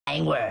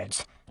terrifying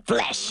words.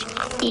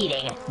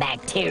 Flesh-eating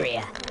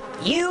bacteria.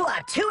 You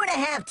are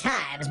 2.5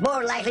 times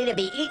more likely to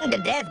be eaten to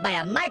death by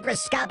a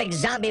microscopic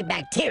zombie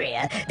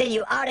bacteria than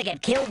you are to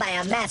get killed by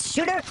a mass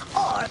shooter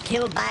or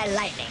killed by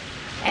lightning.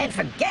 And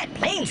forget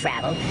plane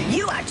travel,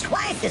 you are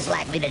twice as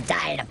likely to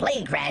die in a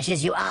plane crash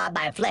as you are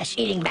by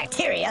flesh-eating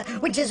bacteria,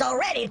 which is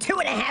already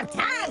 2.5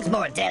 times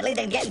more deadly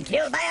than getting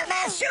killed by a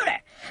mass shooter.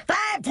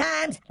 5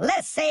 times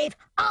less safe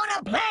on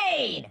a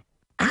plane.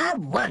 I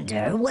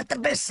wonder what the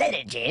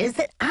percentage is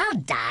that I'll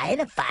die in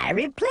a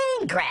fiery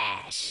plane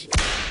crash.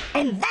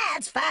 And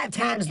that's 5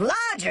 times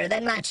larger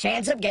than my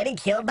chance of getting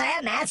killed by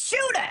a mass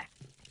shooter.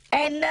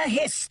 And the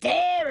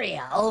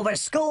hysteria over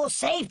school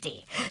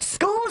safety.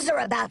 Schools are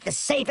about the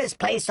safest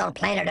place on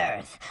planet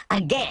Earth.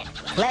 Again,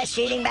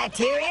 flesh-eating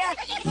bacteria,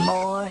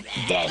 more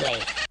deadly.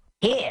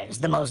 Here's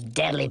the most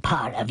deadly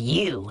part of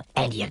you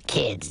and your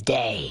kid's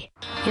day.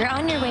 You're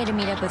on your way to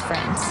meet up with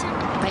friends,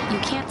 but you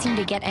can't seem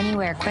to get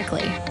anywhere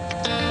quickly.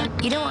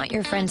 You don't want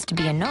your friends to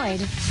be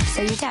annoyed,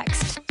 so you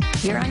text.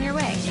 You're on your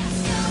way.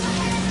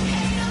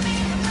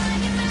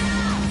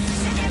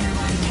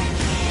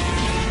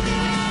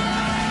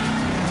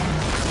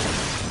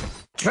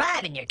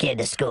 Driving your kid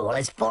to school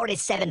is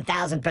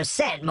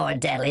 47,000% more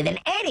deadly than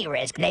any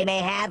risk they may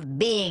have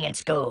being in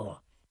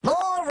school.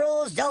 More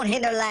rules don't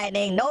hinder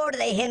lightning, nor do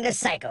they hinder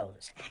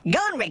psychos.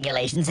 Gun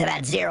regulations have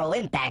had zero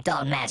impact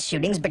on mass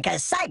shootings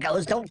because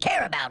psychos don't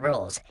care about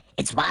rules.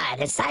 It's why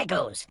they're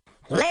psychos.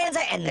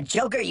 Lanza and the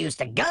Joker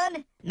used a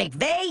gun,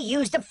 McVeigh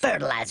used a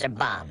fertilizer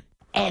bomb.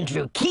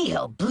 Andrew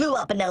Kehoe blew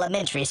up an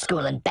elementary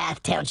school in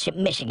Bath Township,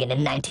 Michigan in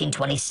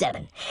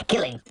 1927,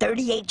 killing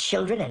 38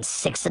 children and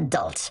 6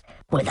 adults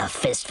with a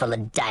fistful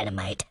of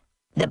dynamite.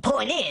 The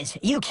point is,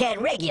 you can't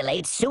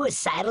regulate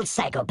suicidal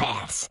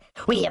psychopaths.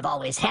 We have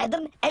always had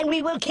them, and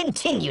we will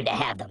continue to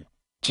have them.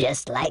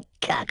 Just like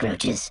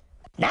cockroaches.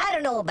 Now, I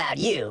don't know about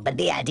you, but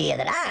the idea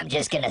that I'm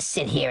just gonna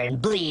sit here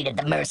and bleed at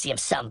the mercy of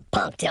some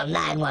punk till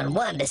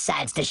 911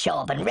 decides to show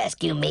up and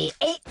rescue me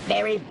ain't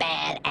very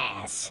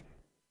badass.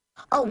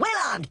 A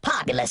well-armed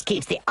populace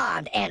keeps the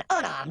armed and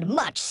unarmed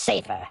much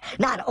safer.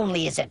 Not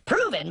only is it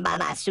proven by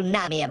my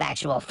tsunami of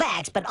actual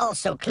facts, but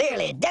also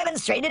clearly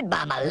demonstrated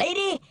by my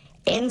lady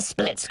in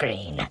split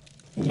screen.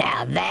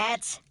 Now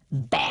that's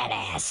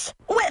badass.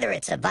 Whether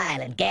it's a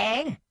violent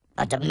gang,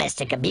 a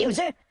domestic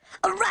abuser,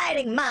 a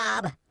rioting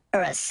mob,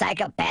 or a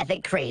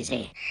psychopathic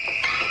crazy.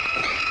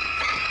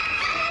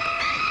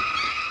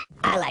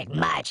 I like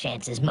my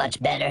chances much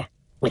better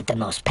with the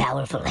most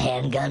powerful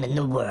handgun in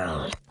the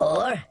world.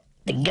 Or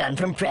the gun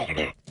from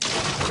Predator.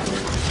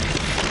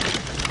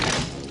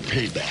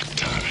 Payback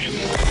time.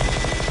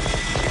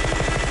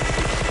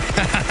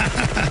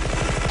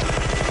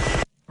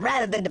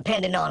 Rather than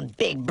depending on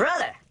Big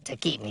Brother to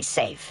keep me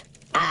safe,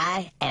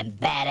 I am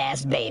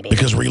badass baby.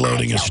 Because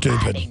reloading is I tell my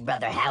stupid. Big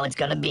Brother how it's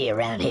gonna be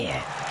around here.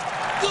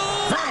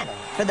 Finally,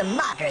 for the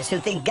mockers who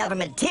think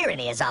government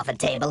tyranny is off the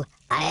table,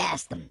 I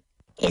ask them,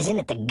 isn't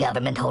it the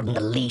government holding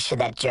the leash of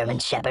that German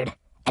Shepherd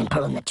and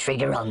pulling the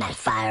trigger on that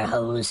fire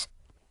hose?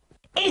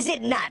 Is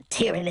it not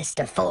tyrannous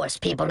to force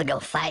people to go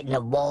fight in a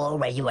war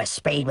where you are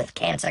sprayed with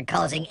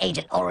cancer-causing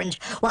Agent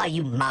Orange while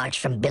you march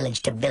from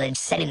village to village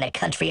setting the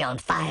country on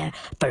fire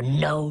for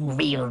no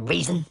real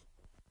reason?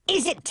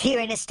 Is it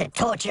tyrannous to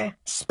torture,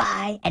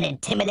 spy, and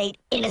intimidate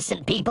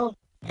innocent people?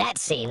 That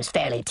seems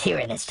fairly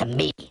tyrannous to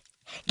me.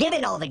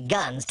 Giving all the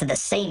guns to the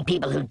same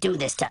people who do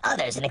this to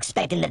others and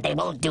expecting that they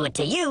won't do it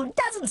to you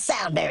doesn't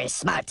sound very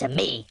smart to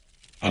me.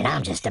 And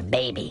I'm just a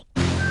baby.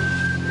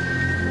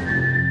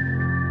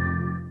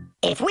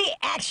 If we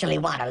actually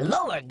want to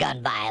lower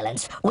gun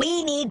violence,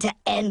 we need to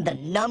end the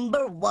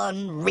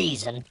 #1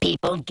 reason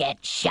people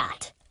get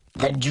shot.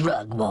 The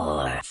drug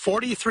war.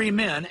 43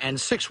 men and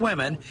 6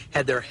 women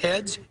had their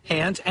heads,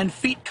 hands, and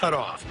feet cut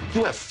off.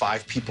 You have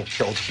 5 people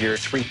killed here,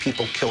 3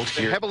 people killed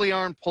here. Heavily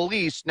armed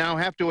police now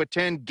have to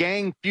attend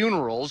gang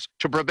funerals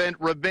to prevent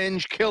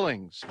revenge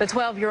killings. The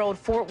 12-year-old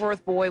Fort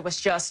Worth boy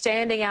was just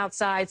standing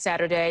outside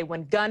Saturday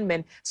when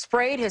gunmen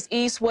sprayed his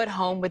Eastwood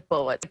home with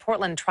bullets. The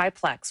Portland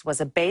Triplex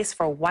was a base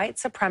for white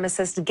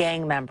supremacist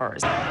gang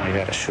members. You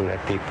gotta shoot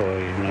at people,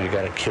 you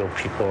gotta kill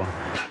people.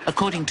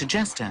 According to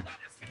Jester,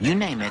 you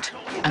name it,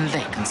 and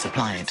they can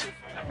supply it.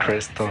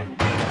 Crystal,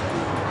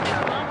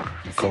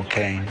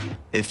 cocaine.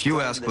 If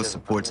you ask what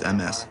supports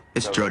MS,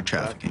 it's drug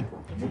trafficking.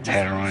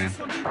 Heroin.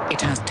 It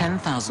has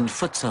 10,000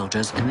 foot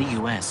soldiers in the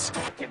U.S.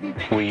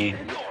 Weed.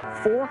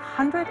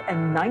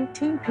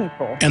 419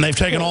 people. And they've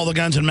taken all the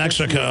guns in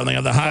Mexico, and they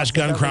have the highest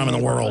gun crime in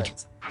the world.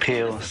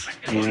 Pills.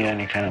 You need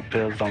any kind of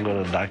pills, don't go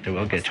to the doctor.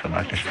 We'll get you a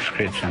doctor's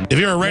prescription. If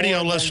you're a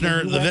radio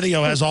listener, the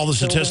video has all the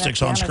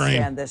statistics on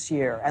screen. This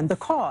year, and the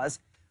cause,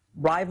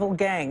 rival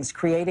gangs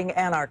creating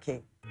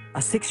anarchy. A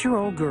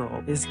 6-year-old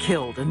girl is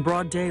killed in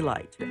broad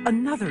daylight.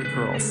 Another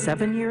girl,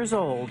 7 years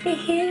old,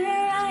 here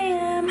I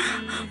am,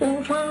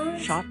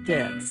 shot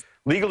dead.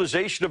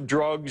 Legalization of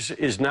drugs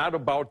is not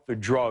about the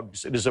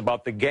drugs. It is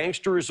about the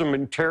gangsterism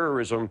and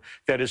terrorism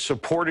that is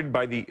supported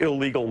by the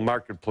illegal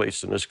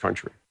marketplace in this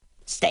country.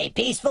 Stay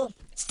peaceful,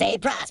 stay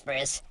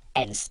prosperous,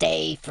 and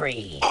stay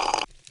free.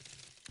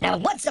 Now,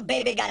 what's a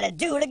baby got to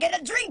do to get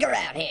a drink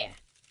around here?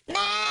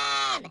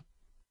 Mom!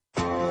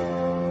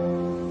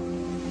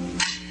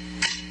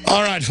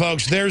 All right,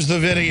 folks, there's the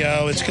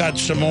video. It's got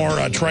some more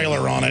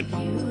trailer on it.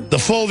 The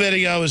full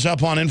video is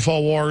up on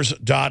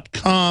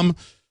Infowars.com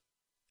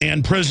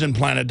and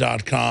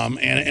PrisonPlanet.com,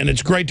 and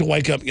it's great to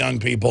wake up young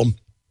people.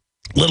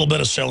 A little bit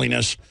of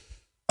silliness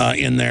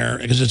in there,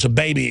 because it's a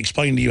baby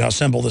explaining to you how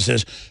simple this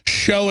is,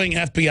 showing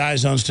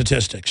FBI's own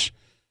statistics.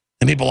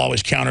 And people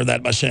always counter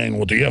that by saying,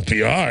 well, the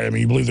FBI, I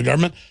mean, you believe the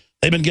government?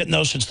 They've been getting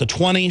those since the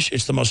 20s.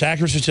 It's the most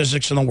accurate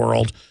statistics in the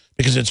world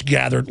because it's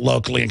gathered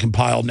locally and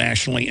compiled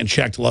nationally and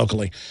checked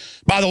locally.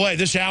 By the way,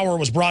 this hour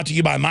was brought to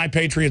you by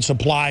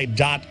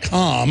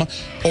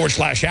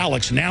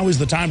MyPatriotSupply.com/Alex. Now is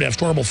the time to have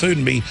storable food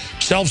and be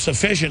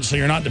self-sufficient so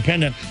you're not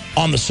dependent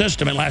on the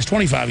system. It lasts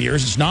 25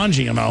 years. It's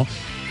non-GMO.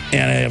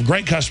 And they have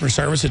great customer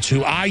service. It's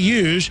who I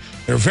use.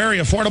 They're very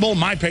affordable.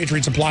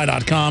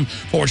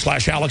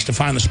 MyPatriotSupply.com/Alex to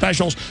find the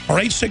specials, or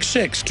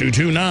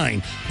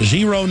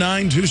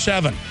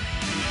 866-229-0927.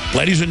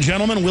 Ladies and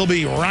gentlemen, we'll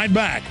be right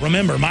back.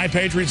 Remember,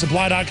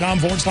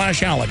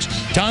 MyPatriotSupply.com/Alex.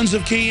 Tons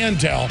of key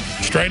intel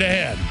straight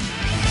ahead.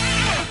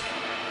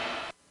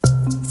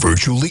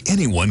 Virtually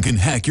anyone can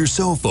hack your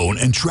cell phone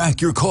and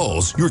track your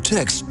calls, your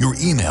texts, your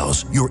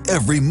emails, your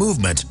every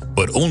movement,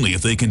 but only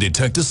if they can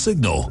detect a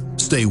signal.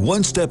 Stay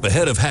one step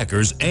ahead of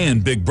hackers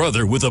and Big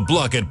Brother with a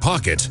Blockit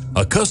Pocket,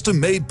 a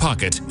custom-made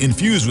pocket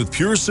infused with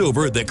pure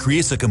silver that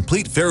creates a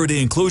complete Faraday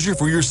enclosure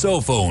for your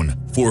cell phone.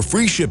 For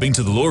free shipping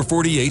to the lower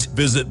 48,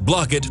 visit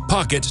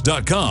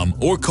BlockitPocket.com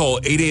or call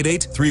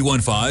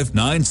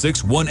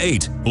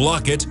 888-315-9618.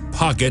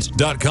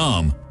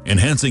 BlockitPocket.com,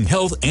 enhancing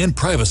health and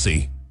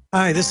privacy.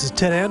 Hi, this is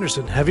Ted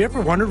Anderson. Have you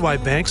ever wondered why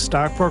banks,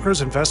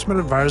 stockbrokers, investment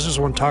advisors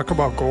won't talk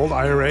about gold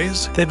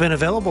IRAs? They've been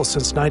available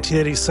since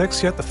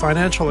 1986, yet the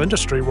financial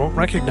industry won't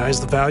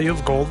recognize the value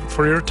of gold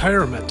for your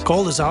retirement.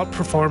 Gold has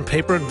outperformed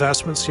paper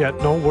investments,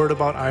 yet no word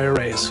about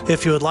IRAs.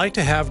 If you would like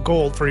to have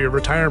gold for your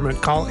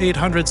retirement, call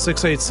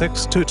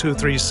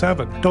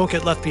 800-686-2237. Don't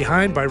get left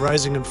behind by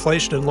rising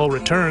inflation and low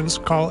returns.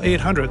 Call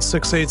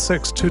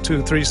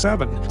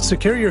 800-686-2237.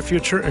 Secure your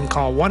future and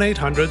call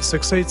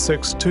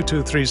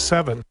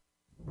 1-800-686-2237.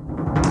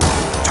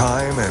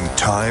 Time and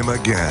time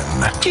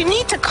again. You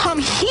need to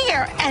come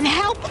here and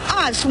help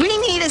us. We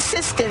need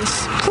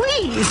assistance,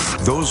 please.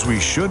 Those we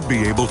should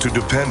be able to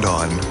depend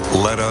on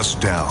let us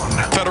down.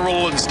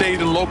 Federal and state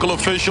and local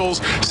officials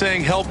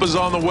saying help is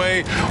on the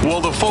way.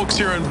 Well, the folks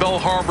here in Bell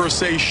Harbor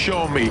say,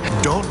 show me.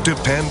 Don't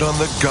depend on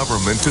the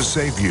government to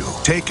save you.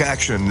 Take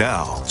action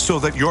now so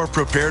that you're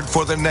prepared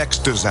for the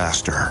next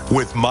disaster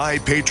with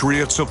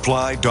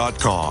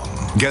MyPatriotSupply.com.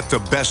 Get the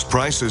best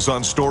prices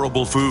on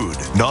storable food,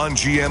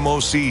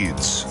 non-GMO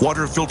seeds,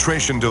 water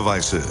filtration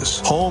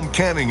devices, home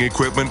canning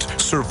equipment,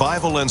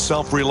 survival and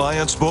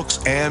self-reliance books,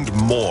 and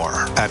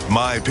more at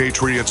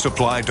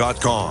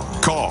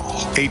MyPatriotSupply.com. Call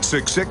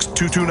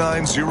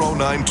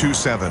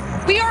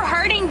 866-229-0927. We are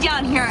hurting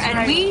down here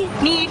and we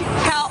need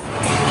help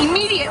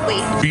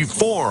immediately.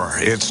 Before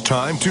it's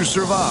time to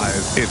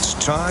survive, it's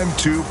time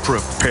to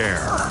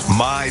prepare.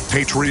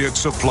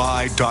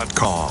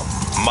 MyPatriotSupply.com.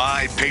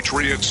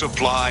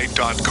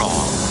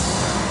 MyPatriotSupply.com.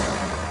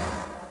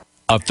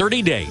 A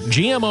 30-day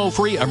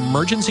GMO-free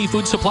emergency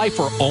food supply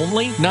for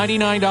only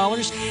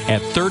 $99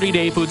 at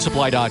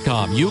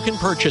 30dayfoodsupply.com. You can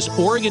purchase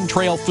Oregon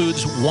Trail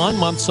Foods'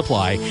 1-month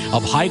supply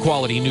of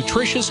high-quality,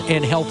 nutritious,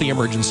 and healthy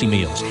emergency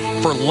meals.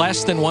 For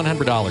less than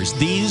 $100,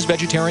 these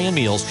vegetarian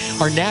meals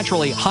are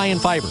naturally high in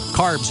fiber,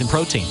 carbs, and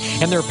protein,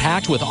 and they're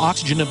packed with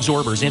oxygen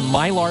absorbers in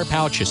Mylar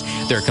pouches.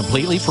 They're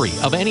completely free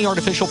of any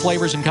artificial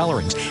flavors and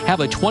colorings, have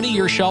a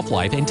 20-year shelf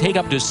life, and take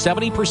up to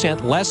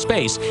 70% less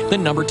space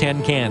than number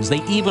 10 cans.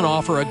 They even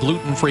offer a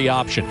gluten-free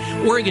option.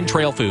 Oregon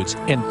Trail Foods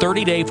and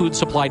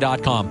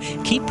 30dayfoodsupply.com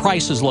keep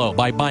prices low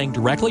by buying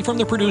directly from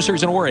the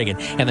producers in Oregon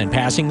and then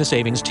passing the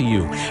savings to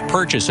you.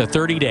 Purchase a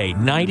 30-day,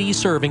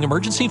 90-serving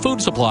emergency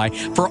food supply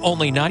for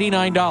only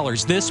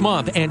 $99 this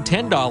month, and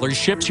 $10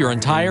 ships your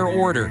entire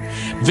order.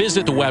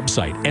 Visit the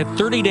website at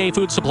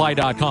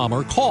 30dayfoodsupply.com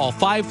or call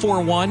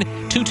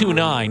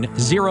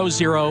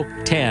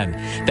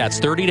 541-229-0010. That's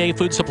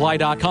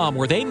 30dayfoodsupply.com,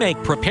 where they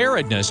make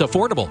preparedness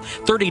affordable.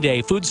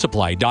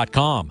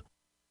 30dayfoodsupply.com.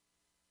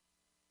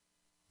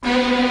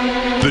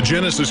 The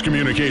Genesis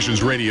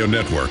Communications Radio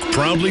Network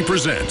proudly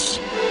presents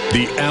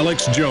The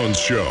Alex Jones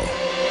Show,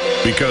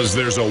 because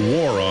there's a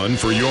war on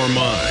for your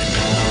mind.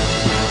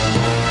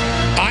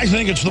 I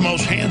think it's the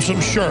most handsome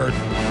shirt,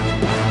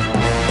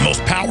 the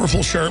most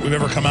powerful shirt we've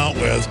ever come out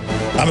with.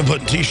 I've been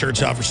putting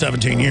T-shirts out for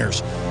 17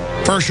 years.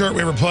 First shirt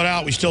we ever put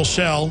out, we still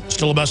sell,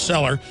 still a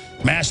bestseller.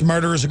 Mass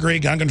Murderers Agree,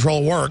 Gun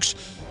Control Works,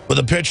 with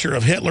a picture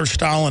of Hitler,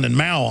 Stalin, and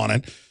Mao on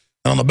it.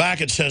 And on the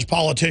back it says,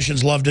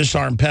 politicians love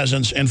disarmed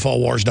peasants,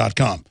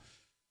 Infowars.com.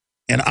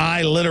 And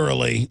I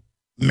literally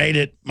made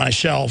it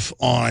myself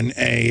on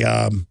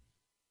a,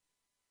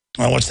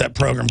 what's that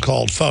program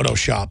called?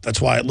 Photoshop. That's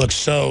why it looks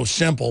so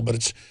simple, but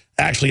it's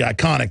actually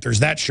iconic. There's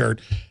that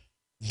shirt.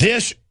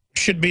 This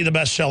should be the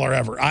best seller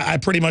ever. I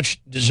pretty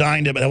much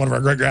designed it, but one of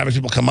our great graphics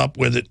people come up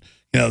with it,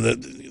 you know,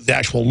 the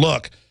actual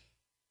look.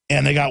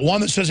 And they got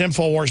one that says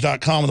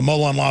Infowars.com with the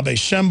Molon Labe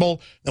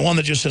symbol, the one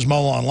that just says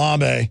Molon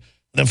Labe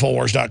with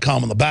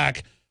Infowars.com on the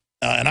back.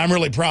 And I'm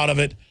really proud of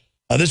it.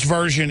 This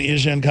version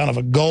is in kind of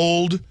a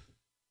gold.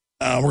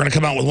 We're going to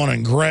come out with one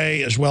in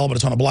gray as well, but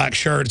it's on a black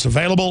shirt. It's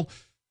available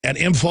at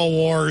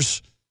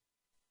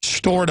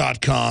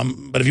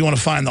InfoWarsStore.com. But if you want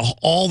to find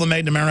all the Made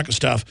in America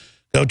stuff,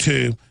 go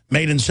to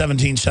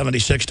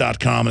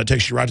MadeIn1776.com, and it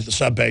takes you right to the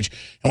subpage.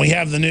 And we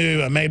have the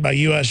new made by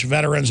U.S.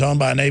 veterans, owned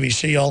by a Navy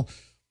SEAL,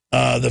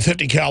 the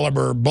 50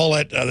 caliber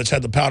bullet that's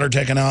had the powder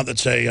taken out.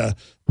 That's a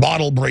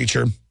bottle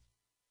breacher.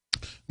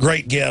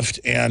 Great gift,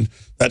 and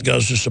that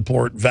goes to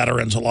support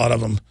veterans. A lot of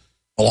them,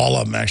 well, all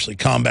of them actually,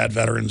 combat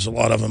veterans. A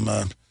lot of them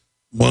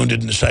wounded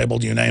and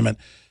disabled, you name it.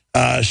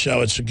 So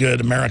it's a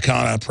good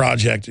Americana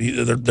project.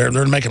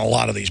 They're making a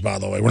lot of these, by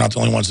the way. We're not the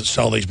only ones that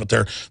sell these, but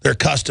they're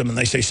custom, and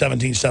they say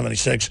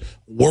 1776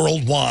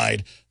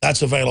 worldwide.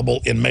 That's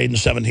available in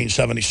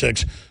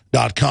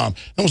Maiden1776.com.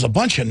 There was a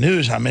bunch of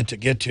news I meant to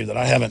get to that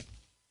I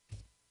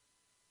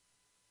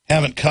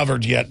haven't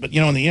covered yet. But,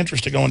 you know, in the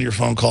interest of going to your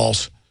phone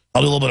calls,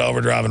 I'll do a little bit of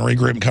overdrive and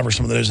regroup and cover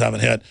some of the news I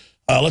haven't hit.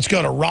 Let's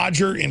go to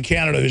Roger in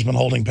Canada, who's been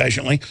holding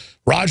patiently.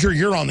 Roger,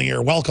 you're on the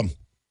air. Welcome.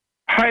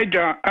 Hi,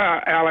 John,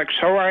 Alex.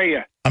 How are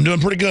you? I'm doing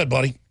pretty good,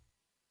 buddy.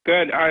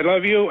 Good. I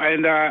love you,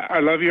 and I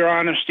love your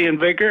honesty and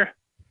vigor.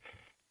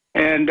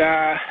 And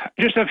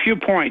just a few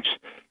points.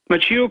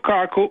 Michio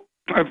Kaku,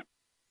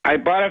 I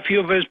bought a few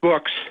of his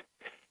books.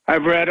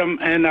 I've read them,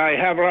 and I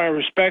have a lot of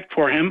respect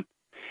for him.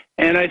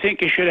 And I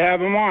think you should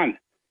have him on.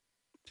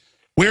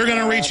 We're going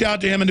to reach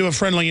out to him and do a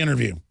friendly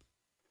interview.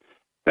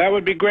 That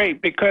would be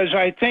great, because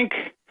I think,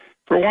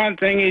 for one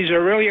thing, he's a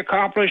really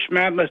accomplished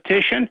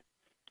mathematician.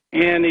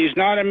 And he's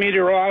not a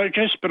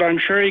meteorologist, but I'm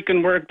sure he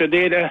can work the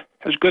data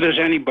as good as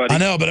anybody. I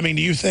know, but I mean,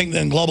 do you think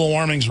then global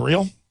warming's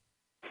real?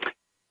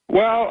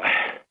 Well,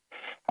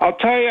 I'll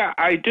tell you,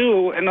 I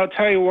do, and I'll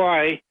tell you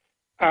why.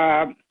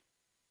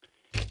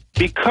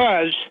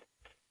 Because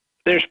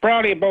there's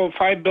probably about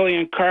 5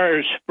 billion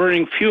cars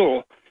burning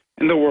fuel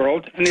in the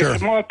world, and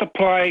if you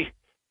multiply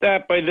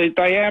that by the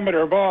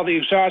diameter of all the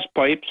exhaust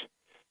pipes,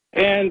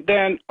 and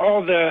then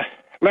all the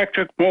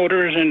electric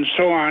motors and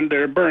so on that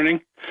are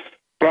burning,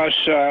 plus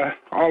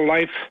all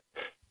life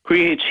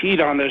creates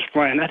heat on this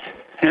planet,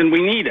 and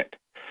we need it.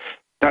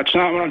 That's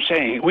not what I'm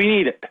saying. We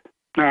need it.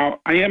 Now,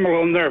 I am a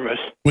little nervous.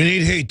 We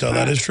need heat, though.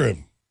 That is true.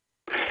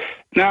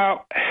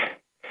 Now,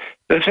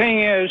 the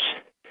thing is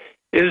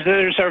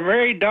there's a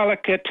very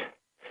delicate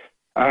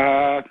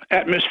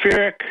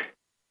atmospheric,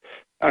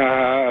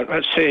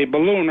 let's say,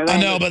 balloon around. I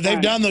know, but they've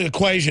done the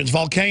equations.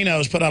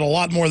 Volcanoes put out a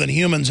lot more than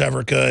humans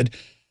ever could.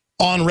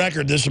 On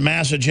record, this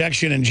mass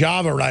ejection in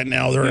Java right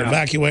now. They're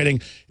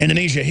evacuating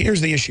Indonesia. Here's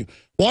the issue.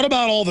 What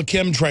about all the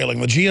chemtrailing,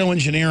 the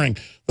geoengineering,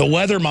 the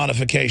weather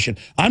modification?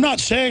 I'm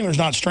not saying there's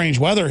not strange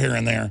weather here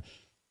and there.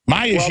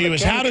 My issue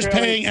is how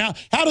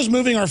does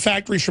moving our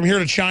factories from here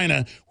to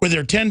China, where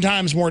they're 10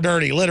 times more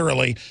dirty,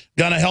 literally,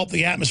 going to help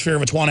the atmosphere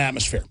if it's one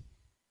atmosphere?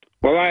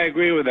 Well, I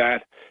agree with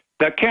that.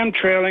 The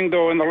chemtrailing,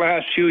 though, in the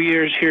last few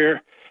years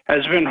here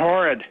has been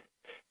horrid.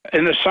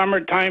 In the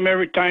summertime,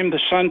 every time the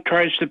sun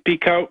tries to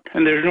peek out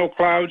and there's no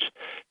clouds,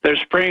 they're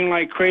spraying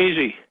like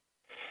crazy.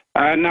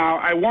 Now,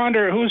 I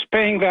wonder who's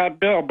paying that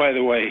bill, by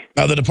the way.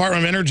 The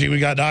Department of Energy, we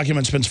got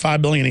documents, spends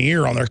 $5 billion a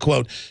year on their,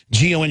 quote,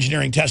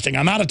 geoengineering testing.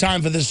 I'm out of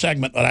time for this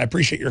segment, but I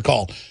appreciate your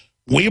call.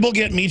 We will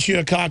get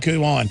Michio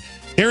Kaku on.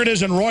 Here it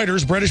is in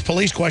Reuters. British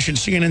police question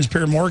CNN's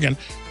Piers Morgan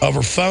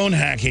over phone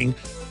hacking,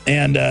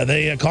 and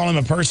they call him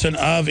a person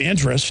of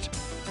interest.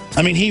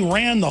 I mean, he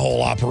ran the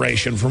whole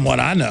operation, from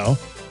what I know.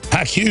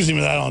 I accused him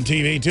of that on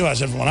TV, too. I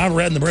said, from what I've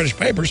read in the British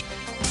papers,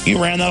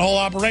 you ran that whole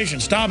operation.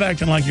 Stop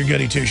acting like you're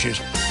goody two-shoes.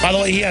 By the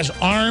way, he has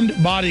armed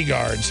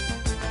bodyguards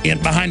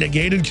behind a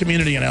gated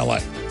community in L.A.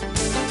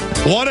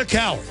 What a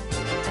coward.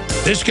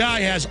 This guy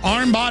has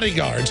armed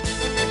bodyguards.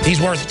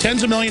 He's worth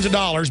tens of millions of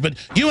dollars, but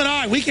you and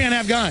I, we can't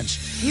have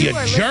guns. You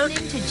jerk. To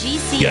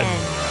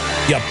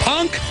GCN. You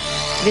punk.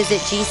 Visit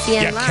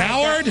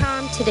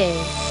GCNlive.com today.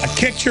 I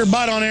kicked your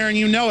butt on air, and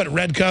you know it,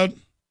 Redcoat.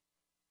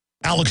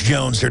 Alex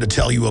Jones here to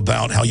tell you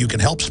about how you can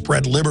help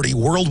spread liberty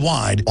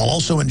worldwide while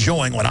also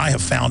enjoying what I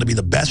have found to be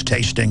the best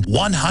tasting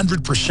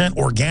 100%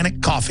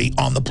 organic coffee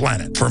on the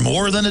planet. For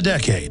more than a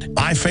decade,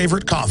 my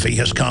favorite coffee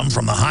has come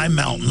from the high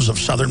mountains of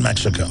southern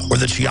Mexico, where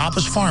the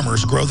Chiapas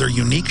farmers grow their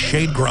unique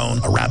shade-grown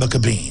Arabica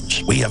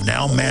beans. We have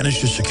now managed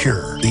to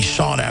secure these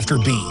sought-after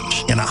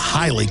beans in a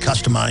highly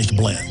customized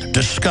blend.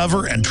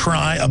 Discover and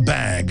try a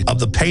bag of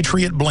the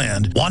Patriot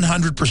Blend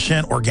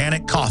 100%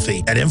 organic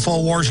coffee at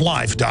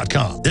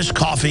InfoWarsLife.com. This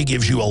coffee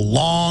gives you a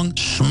long,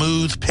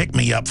 smooth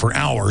pick-me-up for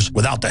hours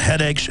without the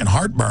headaches and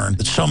heartburn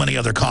that so many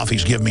other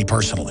coffees give me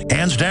personally.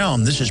 Hands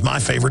down, this is my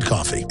favorite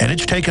coffee, and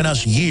it's taken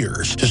us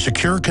years to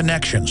secure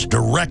connections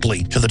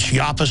directly to the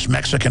Chiapas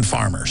Mexican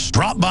farmers.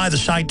 Drop by the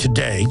site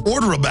today,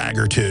 order a bag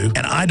or two,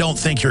 and I don't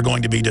think you're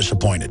going to be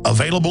disappointed.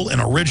 Available in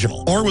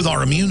original or with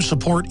our Immune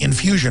Support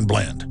Infusion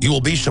Blend. You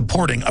will be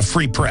supporting a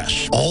free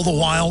press, all the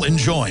while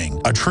enjoying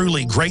a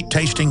truly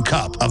great-tasting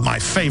cup of my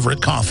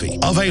favorite coffee.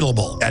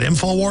 Available at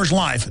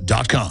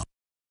InfoWarsLife.com.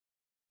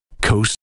 Coast